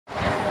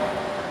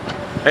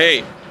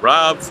Hey,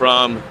 Rob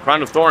from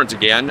Crown of Thorns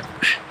again.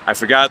 I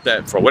forgot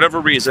that for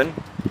whatever reason,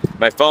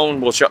 my phone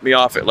will shut me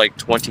off at like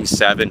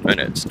 27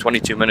 minutes,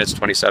 22 minutes,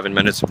 27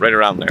 minutes, right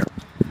around there.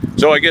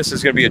 So I guess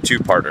it's going to be a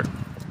two-parter.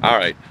 All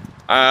right.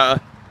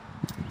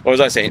 What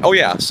was I saying? Oh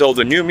yeah, so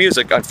the new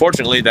music,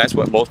 unfortunately, that's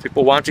what most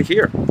people want to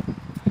hear.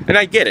 And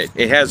I get it.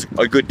 It has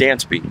a good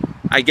dance beat.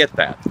 I get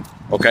that.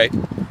 Okay?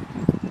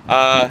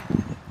 But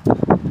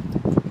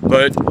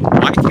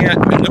I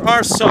can't, and there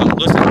are some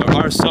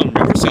newer songs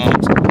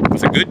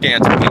with a good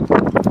dance beat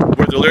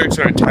where the lyrics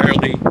are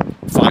entirely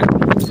fine.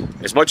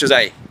 As much as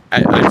I'm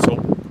so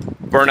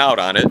burn out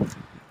on it,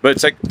 but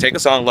it's like, take a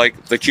song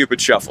like the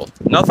Cupid Shuffle.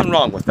 Nothing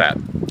wrong with that.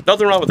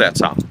 Nothing wrong with that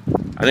song.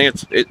 I think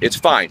it's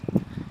fine.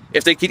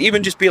 If they could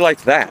even just be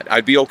like that,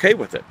 I'd be okay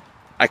with it.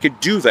 I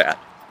could do that.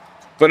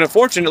 But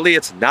unfortunately,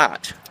 it's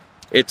not.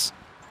 It's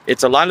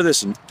a lot of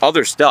this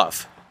other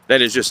stuff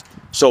that is just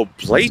so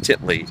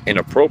blatantly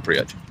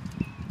inappropriate,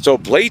 so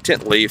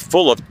blatantly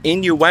full of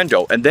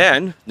innuendo. And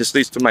then, this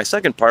leads to my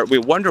second part, we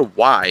wonder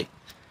why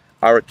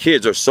our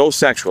kids are so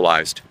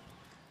sexualized.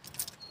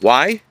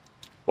 Why?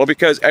 Well,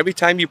 because every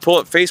time you pull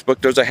up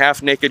Facebook, there's a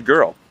half-naked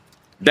girl.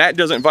 That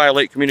doesn't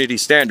violate community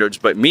standards,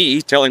 but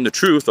me telling the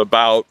truth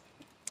about,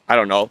 I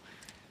don't know,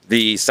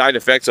 the side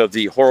effects of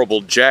the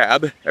horrible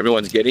jab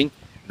everyone's getting,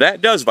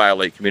 that does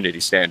violate community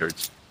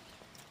standards.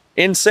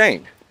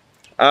 Insane.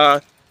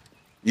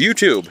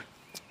 YouTube.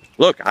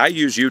 Look, I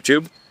use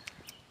YouTube.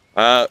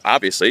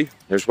 Obviously,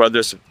 that's where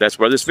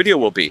this video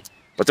will be.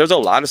 But there's a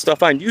lot of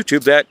stuff on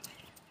YouTube that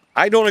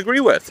I don't agree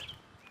with.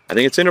 I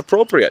think it's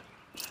inappropriate.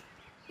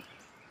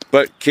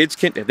 But kids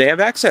they have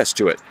access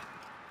to it.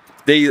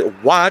 They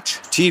watch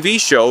TV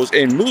shows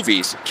and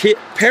movies.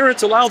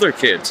 Parents allow their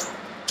kids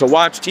to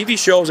watch TV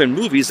shows and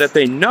movies that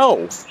they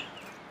know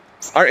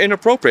are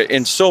inappropriate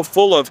and so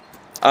full of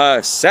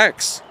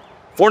sex,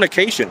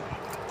 fornication,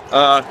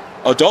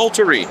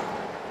 adultery,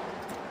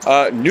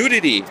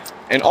 nudity,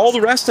 and all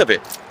the rest of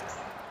it.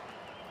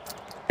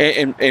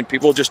 And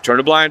people just turn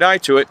a blind eye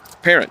to it.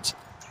 Parents,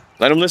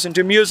 let them listen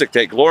to music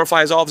that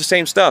glorifies all the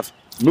same stuff.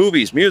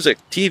 Movies, music,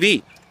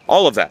 TV,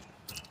 all of that.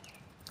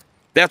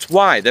 That's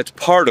why. That's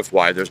part of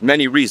why. There's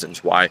many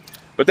reasons why.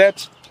 But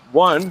that's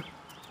one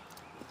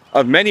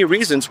of many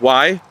reasons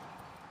why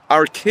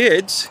our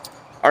kids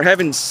are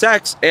having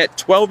sex at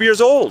 12 years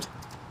old,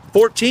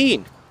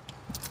 14,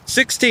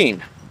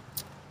 16.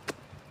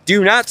 Do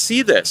you not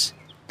see this?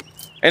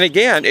 And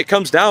again, it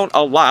comes down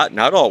a lot,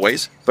 not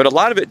always, but a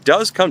lot of it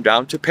does come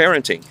down to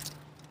parenting.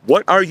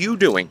 What are you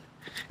doing?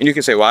 And you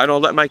can say, well, I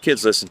don't let my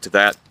kids listen to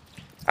that.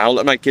 I don't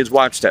let my kids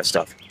watch that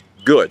stuff.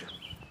 Good.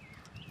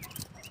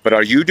 But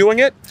are you doing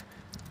it?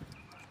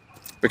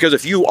 Because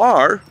if you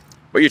are,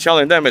 but you're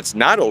telling them it's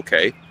not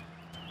okay,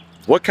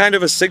 what kind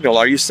of a signal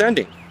are you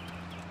sending?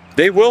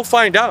 They will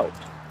find out.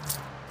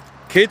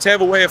 Kids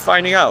have a way of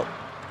finding out.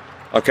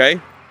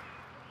 Okay?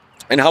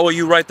 And how will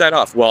you write that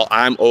off? Well,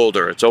 I'm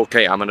older. It's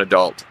okay. I'm an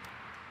adult.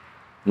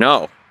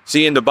 No.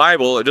 See, in the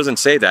Bible, it doesn't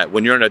say that.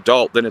 When you're an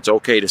adult, then it's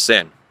okay to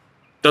sin.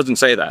 It doesn't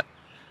say that.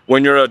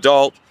 When you're an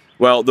adult,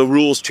 well, the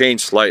rules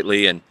change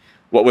slightly, and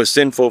what was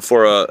sinful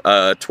for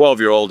a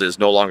 12-year-old is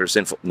no longer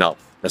sinful. No,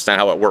 that's not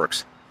how it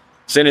works.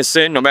 Sin is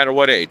sin no matter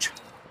what age.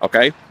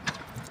 Okay?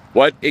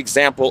 What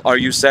example are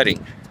you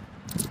setting?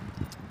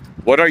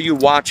 What are you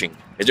watching?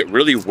 Is it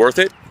really worth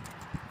it?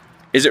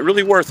 Is it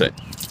really worth it?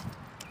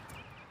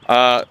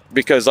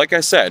 Because like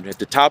I said at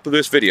the top of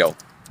this video,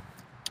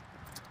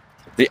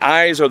 the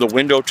eyes are the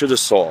window to the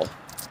soul.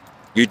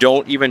 You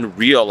don't even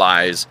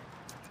realize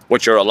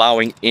what you're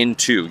allowing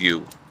into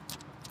you,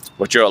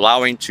 what you're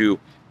allowing to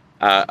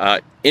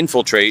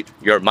infiltrate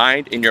your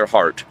mind and your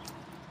heart.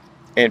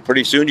 And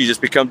pretty soon you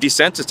just become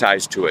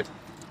desensitized to it.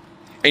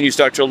 And you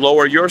start to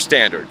lower your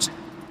standards.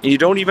 And you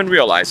don't even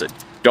realize it.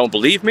 Don't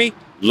believe me?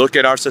 Look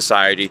at our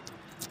society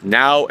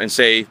now and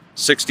say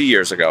 60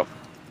 years ago.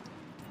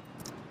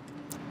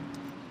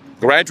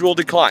 Gradual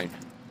decline.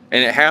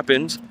 And it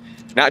happens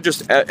not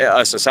just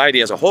a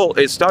society as a whole.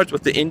 It starts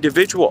with the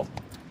individual.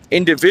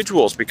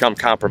 Individuals become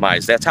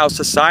compromised. That's how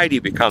society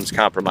becomes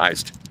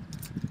compromised.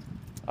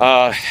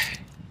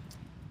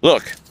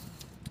 Look,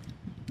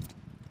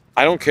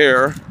 I don't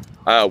care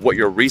what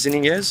your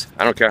reasoning is.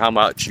 I don't care how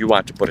much you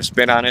want to put a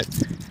spin on it.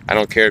 I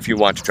don't care if you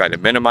want to try to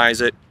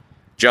minimize it,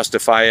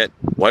 justify it,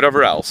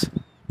 whatever else.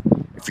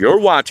 If you're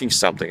watching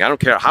something, I don't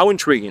care how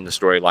intriguing the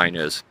storyline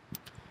is,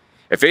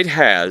 if it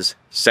has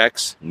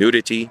sex,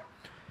 nudity,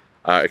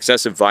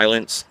 excessive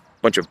violence,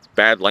 a bunch of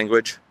bad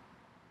language,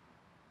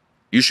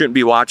 you shouldn't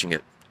be watching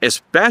it,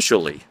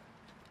 especially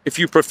if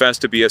you profess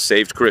to be a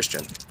saved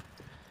Christian.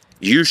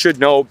 You should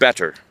know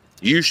better.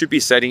 You should be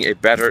setting a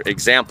better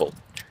example.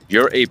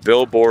 You're a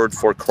billboard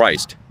for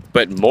Christ.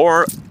 But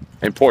more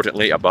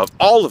importantly, above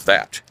all of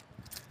that,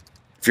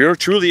 if you're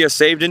truly a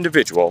saved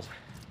individual,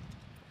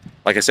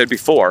 like I said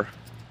before,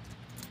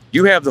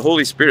 you have the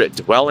Holy Spirit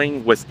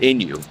dwelling within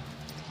you.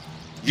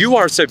 You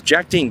are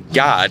subjecting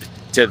God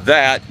to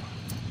that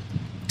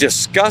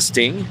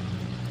disgusting,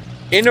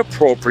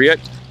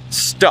 inappropriate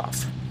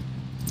stuff.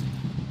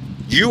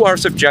 You are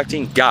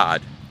subjecting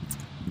God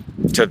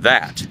to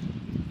that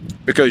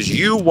because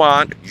you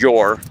want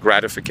your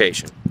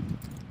gratification.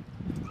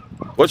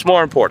 What's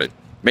more important,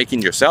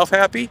 making yourself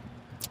happy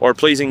or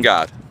pleasing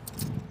God?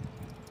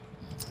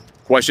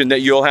 Question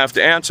that you'll have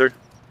to answer.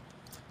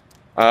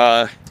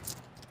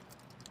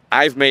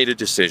 I've made a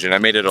decision. I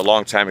made it a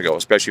long time ago,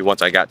 especially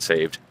once I got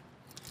saved,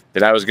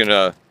 that I was going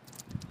to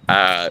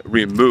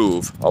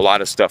remove a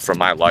lot of stuff from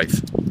my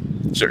life.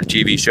 Certain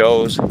TV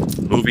shows,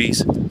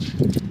 movies,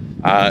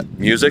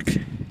 music.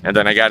 And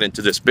then I got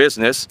into this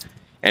business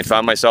and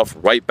found myself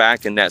right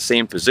back in that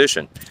same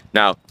position.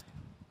 Now,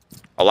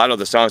 a lot of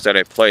the songs that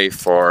I play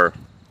for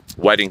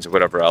weddings or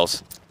whatever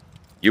else,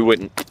 you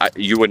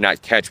would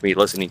not catch me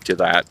listening to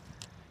that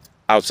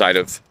outside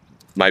of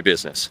my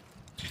business.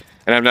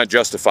 And I'm not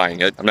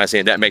justifying it. I'm not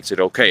saying that makes it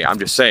okay. I'm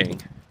just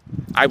saying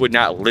I would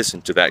not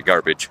listen to that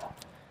garbage.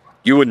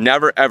 You would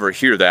never, ever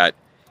hear that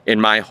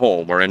in my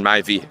home or in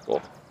my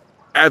vehicle.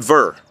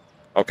 Ever.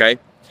 Okay?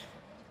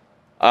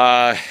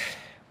 I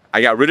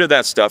got rid of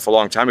that stuff a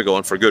long time ago,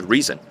 and for good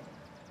reason.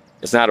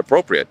 It's not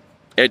appropriate.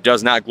 It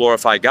does not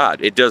glorify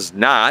God. It does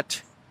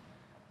not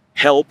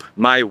help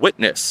my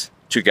witness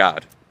to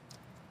God.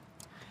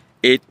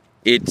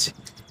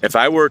 If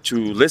I were to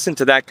listen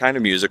to that kind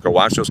of music or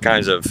watch those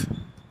kinds of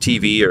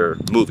TV or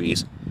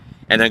movies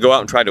and then go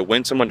out and try to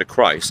win someone to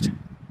Christ,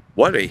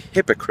 what a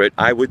hypocrite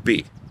I would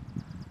be.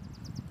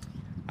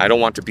 I don't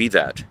want to be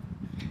that.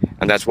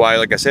 And that's why,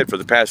 like I said, for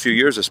the past few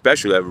years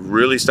especially, I've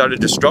really started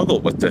to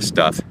struggle with this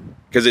stuff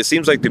because it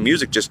seems like the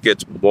music just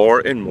gets more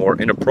and more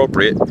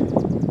inappropriate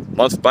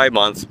month by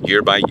month,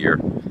 year by year.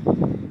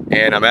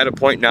 And I'm at a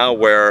point now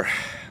where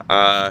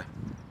I'm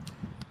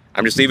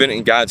just leaving it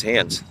in God's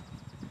hands.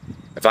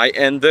 If I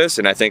end this,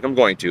 and I think I'm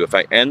going to, if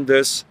I end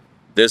this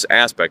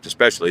aspect,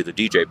 especially the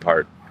DJ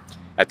part,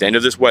 at the end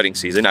of this wedding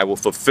season, I will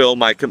fulfill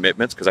my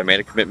commitments because I made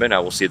a commitment. I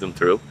will see them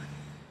through.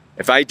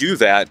 If I do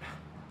that,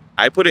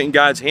 I put it in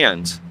God's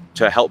hands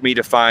to help me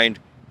to find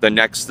the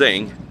next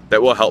thing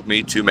that will help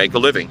me to make a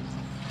living.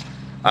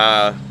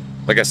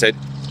 Like I said,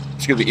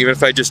 excuse me, even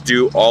if I just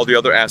do all the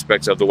other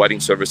aspects of the wedding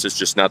services,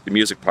 just not the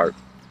music part.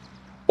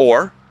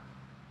 Or,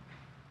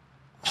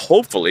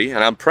 hopefully,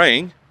 and I'm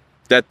praying,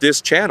 that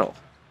this channel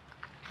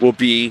will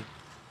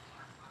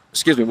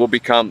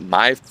become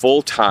my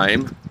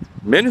full-time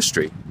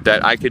ministry,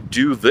 that I could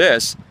do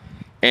this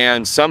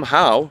and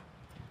somehow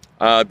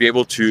be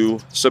able to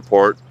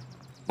support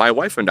my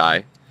wife and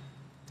I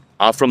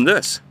from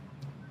this.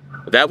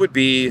 That would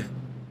be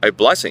a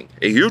blessing,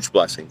 a huge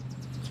blessing.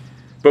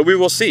 But we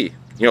will see.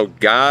 You know,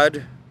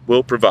 God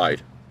will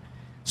provide.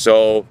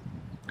 So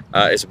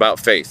it's about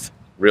faith,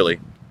 really.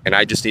 And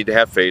I just need to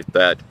have faith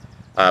that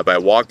by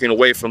walking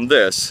away from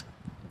this,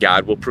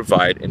 God will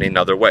provide in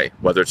another way,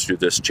 whether it's through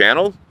this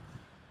channel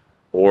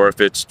or if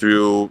it's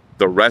through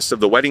the rest of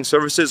the wedding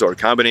services or a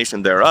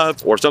combination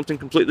thereof or something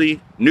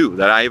completely new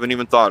that I haven't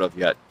even thought of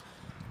yet.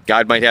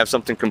 God might have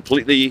something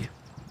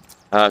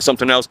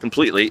else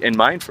completely in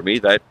mind for me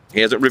that he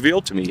hasn't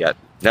revealed to me yet.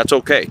 That's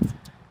okay.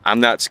 I'm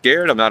not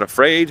scared. I'm not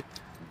afraid.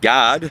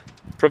 God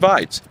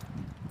provides.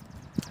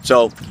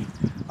 So,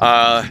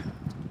 like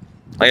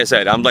I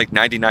said, I'm like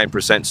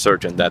 99%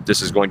 certain that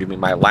this is going to be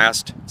my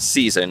last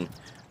season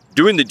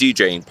doing the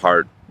DJing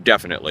part,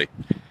 definitely.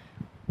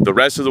 The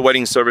rest of the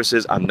wedding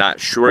services, I'm not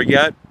sure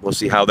yet. We'll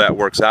see how that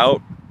works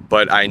out.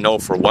 But I know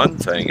one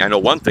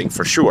thing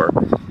for sure.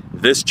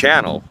 This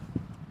channel,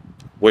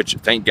 which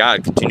thank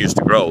God continues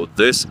to grow,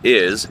 this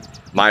is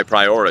my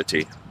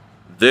priority.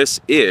 This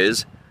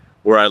is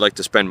where I like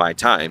to spend my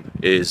time,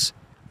 is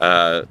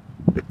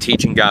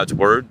teaching God's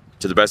word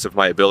to the best of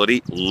my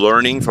ability,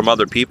 learning from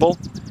other people,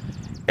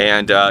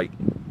 and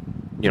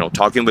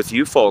talking with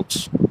you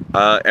folks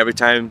every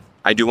time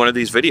I do one of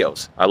these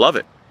videos. I love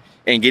it.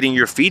 And getting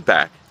your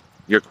feedback,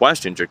 your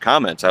questions, your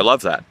comments. I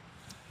love that.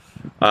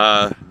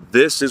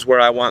 This is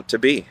where I want to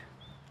be.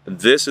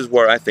 This is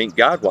where I think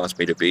God wants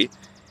me to be.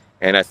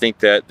 And I think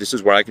that this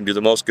is where I can do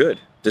the most good.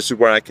 This is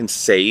where I can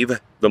save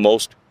the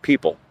most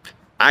people.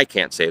 I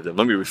can't save them.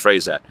 Let me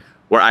rephrase that.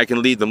 Where I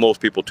can lead the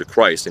most people to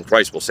Christ, and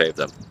Christ will save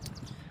them.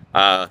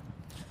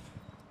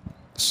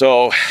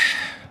 So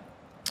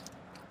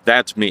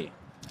that's me.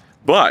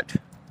 But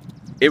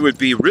it would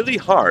be really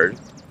hard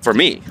for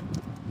me,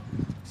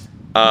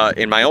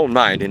 in my own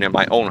mind and in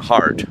my own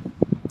heart,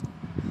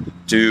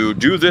 to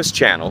do this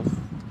channel,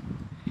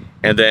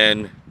 and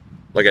then,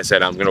 like I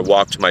said, I'm going to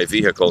walk to my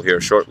vehicle here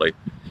shortly,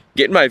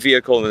 get in my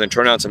vehicle and then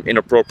turn on some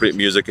inappropriate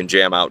music and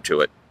jam out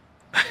to it.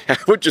 I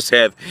would just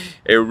have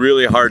a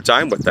really hard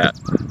time with that.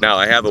 Now,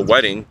 I have a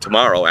wedding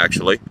tomorrow,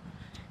 actually,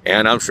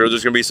 and I'm sure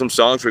there's going to be some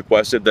songs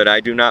requested that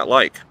I do not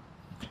like.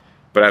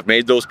 But I've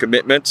made those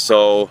commitments,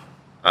 so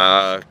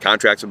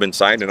contracts have been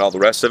signed and all the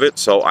rest of it,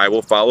 so I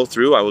will follow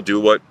through. I will do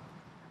what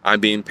I'm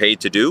being paid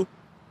to do.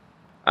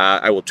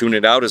 I will tune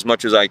it out as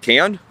much as I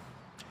can.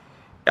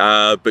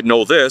 But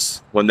know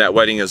this, when that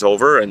wedding is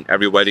over, and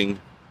every wedding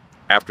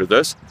after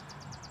this,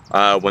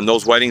 when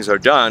those weddings are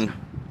done,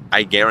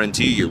 I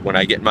guarantee you, when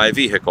I get my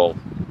vehicle,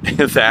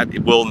 that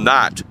it will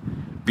not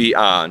be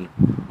on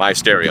my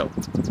stereo.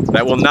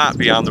 That will not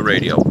be on the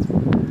radio.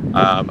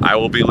 I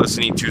will be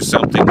listening to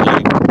something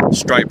like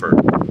Striper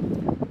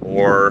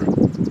or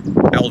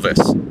Elvis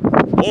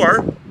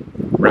or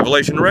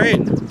Revelation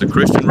Rain, the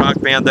Christian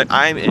rock band that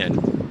I'm in.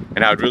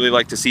 And I would really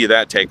like to see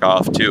that take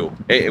off too.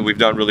 We've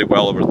done really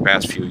well over the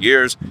past few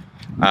years.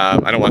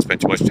 I don't want to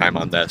spend too much time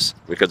on this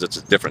because it's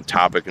a different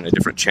topic and a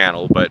different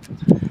channel, but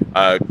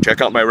check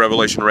out my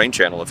Revelation Rain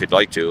channel if you'd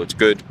like to. It's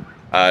good.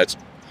 It's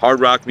hard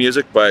rock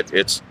music, but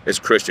it's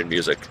Christian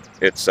music.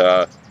 It's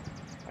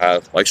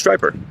like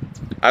Striper.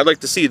 I'd like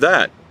to see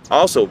that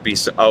also be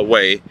a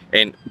way,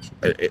 and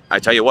I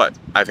tell you what,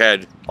 I've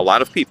had a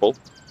lot of people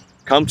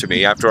come to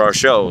me after our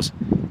shows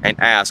and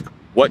ask,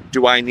 what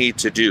do I need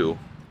to do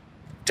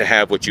to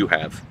have what you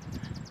have?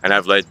 And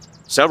I've led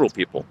several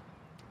people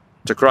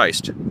to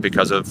Christ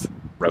because of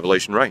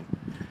Revelation Rain.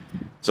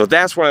 So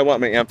that's where I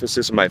want my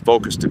emphasis and my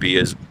focus to be,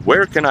 is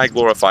where can I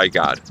glorify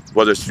God?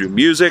 Whether it's through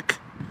music,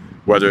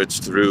 whether it's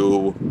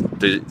through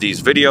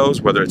these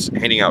videos, whether it's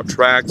handing out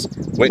tracts,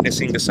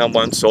 witnessing to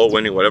someone, soul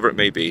winning, whatever it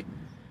may be.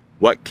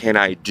 What can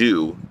I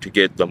do to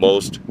get the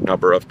most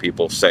number of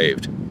people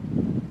saved?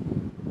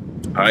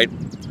 All right?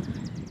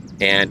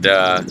 And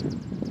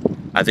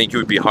I think you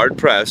would be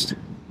hard-pressed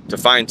to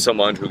find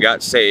someone who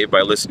got saved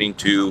by listening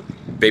to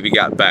Baby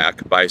Got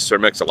Back by Sir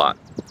Mix-a-Lot.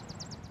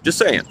 Just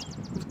saying.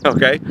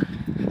 Okay?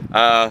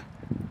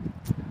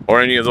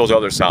 Or any of those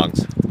other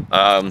songs.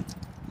 And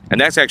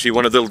that's actually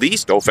one of the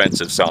least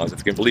offensive songs, if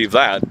you can believe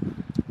that.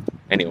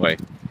 Anyway.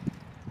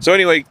 So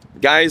anyway,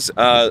 guys,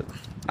 I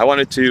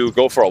wanted to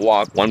go for a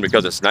walk. 1,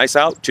 because it's nice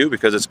out. 2,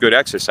 because it's good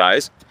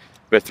exercise.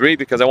 But 3,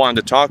 because I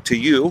wanted to talk to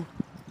you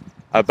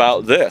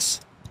about this.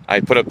 I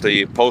put up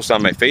the post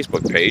on my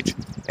Facebook page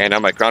and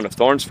on my Crown of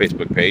Thorns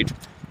Facebook page,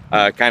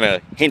 kind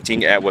of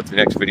hinting at what the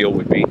next video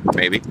would be,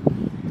 maybe.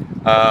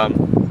 But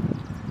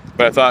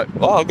I thought,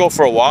 well, I'll go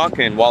for a walk,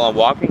 and while I'm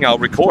walking, I'll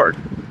record.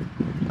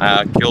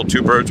 Kill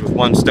 2 birds with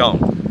 1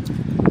 stone.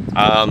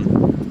 A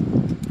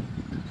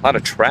lot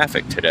of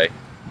traffic today.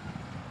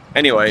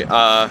 Anyway,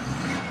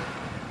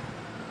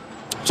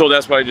 so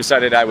that's what I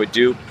decided I would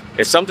do.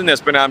 It's something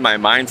that's been on my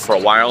mind for a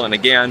while, and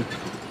again,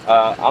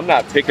 I'm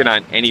not picking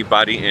on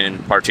anybody in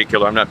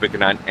particular. I'm not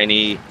picking on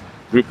any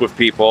group of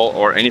people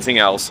or anything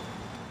else.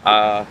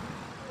 Like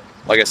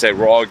I said,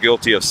 we're all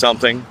guilty of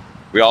something.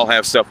 We all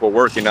have stuff we're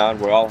working on.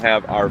 We all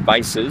have our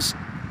vices.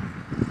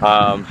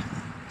 But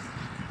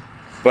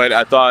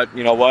I thought,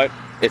 you know what?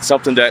 It's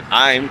something that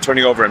I'm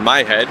turning over in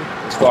my head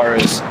as far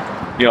as,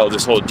 you know,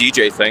 this whole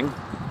DJ thing.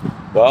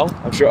 Well,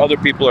 I'm sure other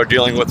people are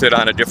dealing with it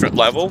on a different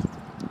level.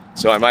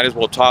 So I might as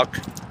well talk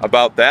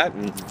about that,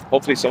 and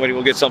hopefully somebody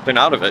will get something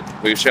out of it.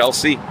 We shall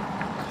see.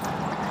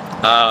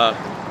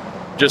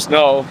 Just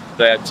know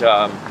that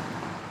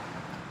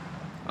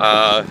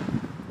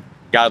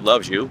God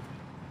loves you.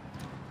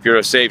 If you're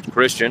a saved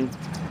Christian,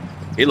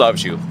 He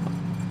loves you.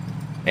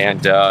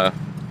 And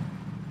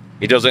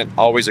He doesn't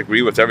always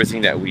agree with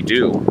everything that we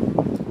do,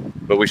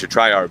 but we should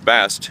try our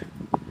best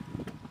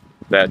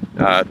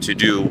to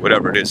do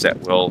whatever it is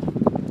that will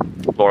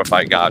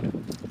glorify God.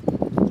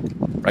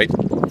 Right?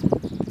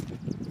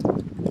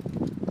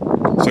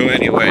 So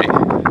anyway,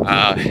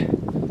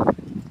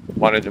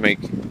 wanted to make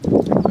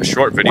a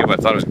short video. I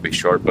thought it was going to be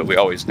short, but we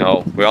all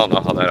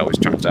know how that always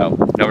turns out.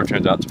 It never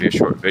turns out to be a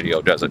short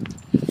video, does it?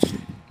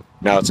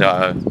 Now it's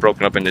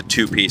broken up into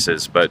 2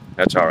 pieces, but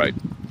that's all right.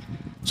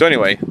 So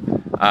anyway,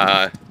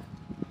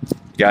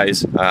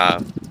 guys,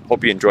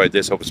 hope you enjoyed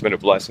this. Hope it's been a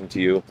blessing to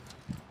you.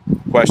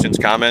 Questions,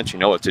 comments, you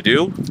know what to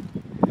do.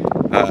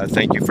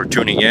 Thank you for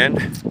tuning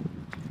in.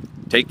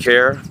 Take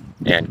care,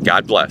 and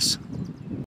God bless.